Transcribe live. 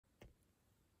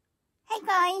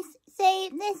Hi guys, so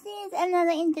this is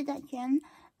another introduction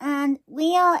and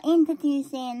we are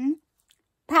introducing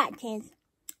Patches.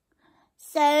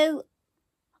 So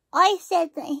I said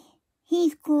that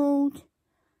he's called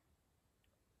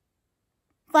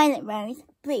Violet Rose,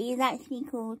 but he's actually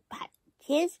called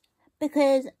Patches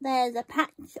because there's a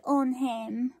patch on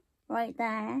him right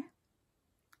there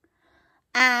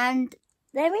and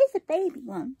there is a baby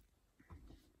one.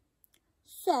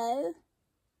 So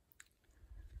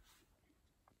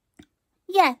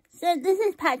yeah, so this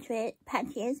is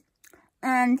Patches,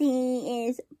 and he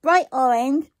is bright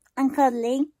orange and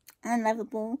cuddly and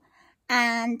lovable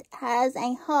and has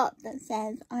a heart that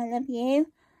says I love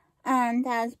you and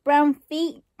has brown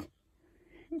feet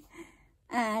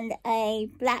and a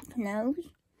black nose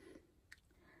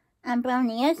and brown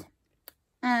ears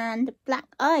and black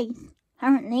eyes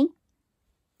apparently,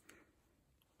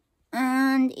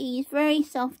 and he's very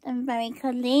soft and very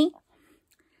cuddly.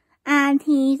 And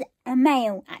he's a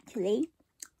male, actually,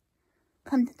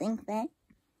 come to think of it.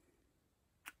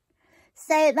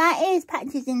 So that is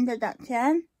Patches'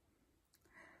 introduction.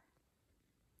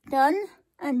 Done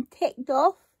and ticked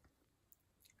off.